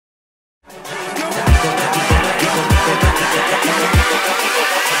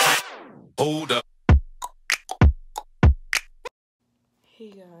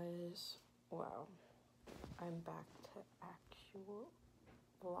guys, wow, I'm back to actual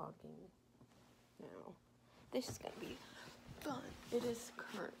vlogging now. This is gonna be fun. It is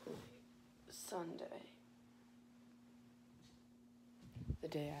currently Sunday, the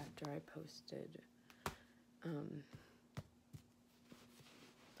day after I posted the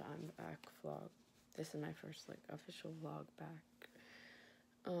I'm Back vlog. This is my first like official vlog back.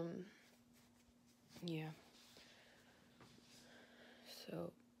 Yeah.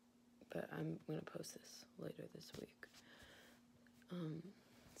 So, but I'm gonna post this later this week.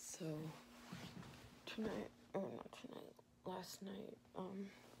 So tonight, or not tonight, last night, I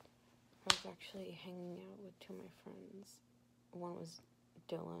was actually hanging out with two of my friends. One was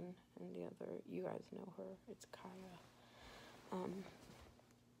Dylan, and the other, you guys know her, it's Kaya.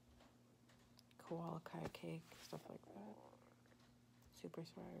 Koala Kaya cake, stuff like that. Super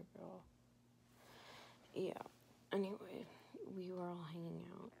Swagger Girl. Yeah, anyway, we were all hanging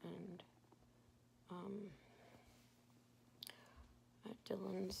out, and at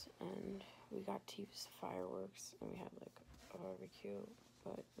Dylan's, and we got to use fireworks, and we had like a barbecue,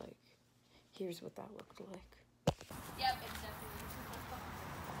 but like, here's what that looked like. Yep, it's definitely.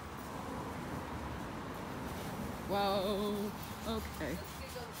 Whoa, okay.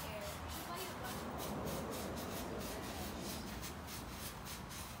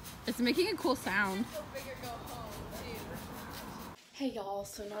 It's making a cool sound. Hey y'all,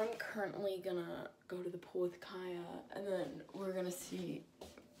 so now I'm currently gonna go to the pool with Kaya, and then we're gonna see,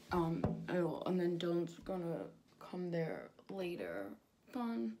 and then Dylan's gonna come there later.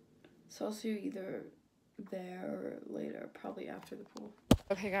 Fun. So I'll see you either there or later, probably after the pool.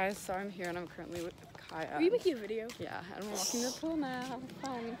 Okay guys, so I'm here and I'm currently with Kaya. Are you making a video? Yeah, and we're walking the pool now.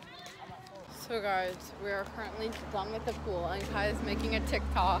 Fun. So guys, we are currently done with the pool and Kaya's making a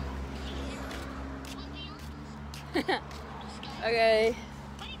TikTok. Okay,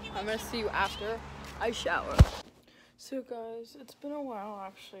 I'm gonna see you after I shower. So guys, it's been a while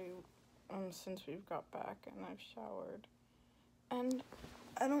actually since we've got back and I've showered. And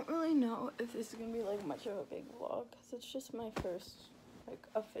I don't really know if this is gonna be like much of a big vlog because it's just my first like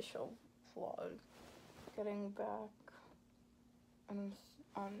official vlog. Getting back and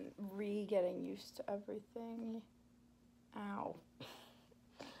on getting used to everything. Ow.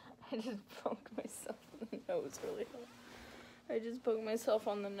 I just poked myself in the nose really hard. I just poked myself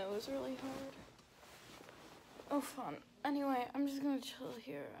on the nose really hard. Oh, fun. Anyway, I'm just gonna chill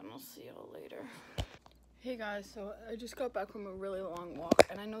here and I'll see y'all later. Hey guys, so I just got back from a really long walk,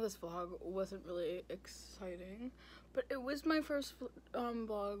 and I know this vlog wasn't really exciting, but it was my first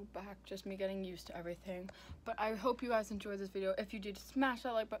vlog back, just me getting used to everything. But I hope you guys enjoyed this video. If you did, smash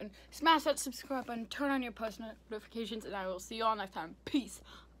that like button, smash that subscribe button, turn on your post notifications, and I will see you all next time. Peace,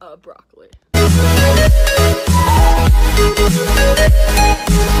 broccoli.